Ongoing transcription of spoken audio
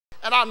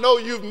And I know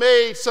you've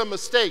made some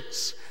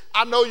mistakes.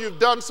 I know you've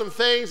done some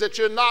things that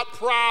you're not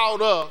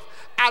proud of.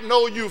 I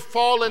know you've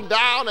fallen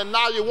down and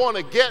now you want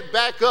to get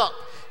back up.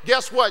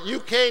 Guess what? You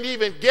can't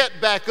even get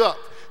back up.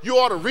 You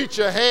ought to reach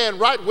your hand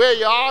right where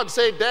you are and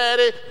say,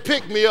 Daddy,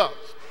 pick me up.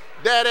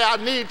 Daddy, I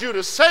need you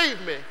to save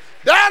me.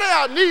 Daddy,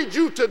 I need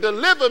you to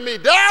deliver me.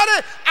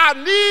 Daddy, I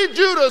need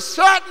you to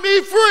set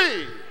me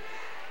free.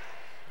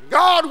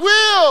 God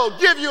will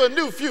give you a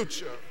new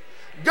future.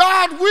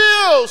 God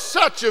will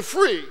set you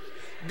free.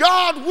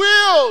 God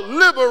will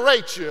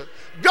liberate you.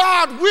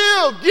 God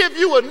will give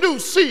you a new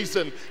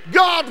season.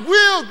 God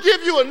will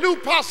give you a new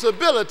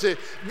possibility.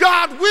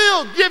 God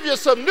will give you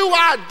some new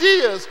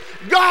ideas.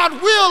 God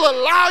will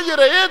allow you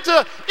to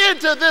enter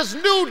into this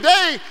new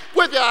day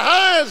with your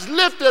hands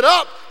lifted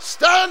up,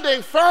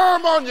 standing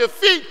firm on your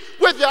feet,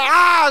 with your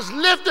eyes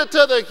lifted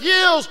to the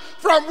hills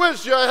from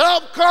which your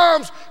help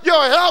comes.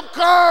 Your help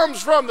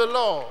comes from the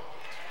Lord.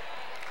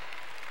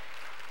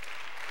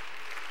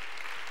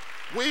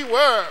 We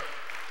were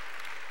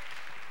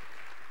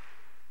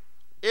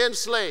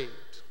enslaved.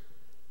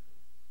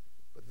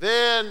 But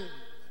then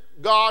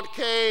God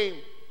came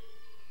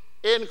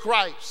in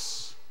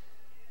Christ.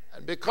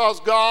 And because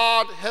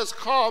God has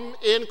come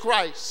in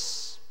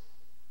Christ,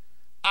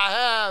 I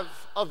have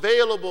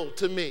available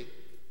to me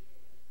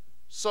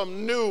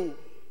some new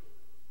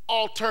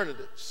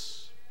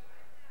alternatives.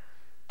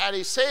 And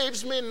he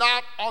saves me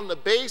not on the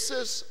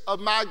basis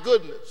of my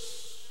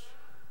goodness,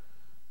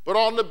 but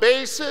on the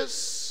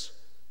basis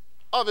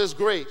of his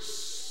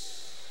grace.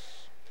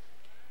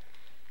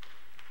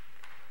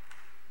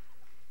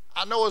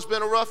 I know it's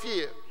been a rough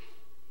year.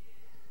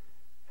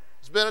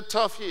 It's been a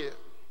tough year.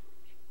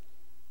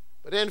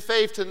 But in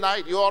faith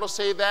tonight, you ought to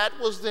say, that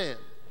was then.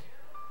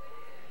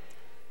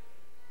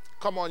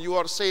 Come on, you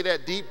ought to say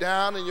that deep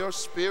down in your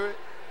spirit.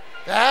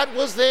 That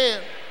was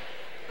then.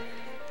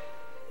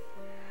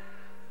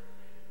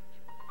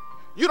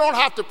 You don't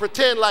have to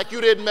pretend like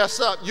you didn't mess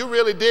up. You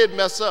really did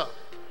mess up.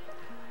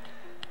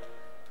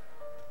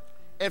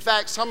 In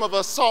fact, some of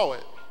us saw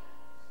it.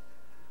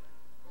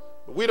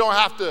 But we don't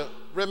have to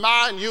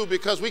remind you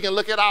because we can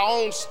look at our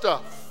own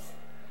stuff.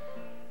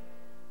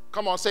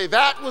 Come on, say,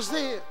 that was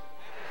then.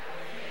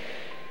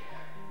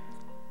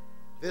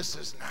 This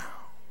is now.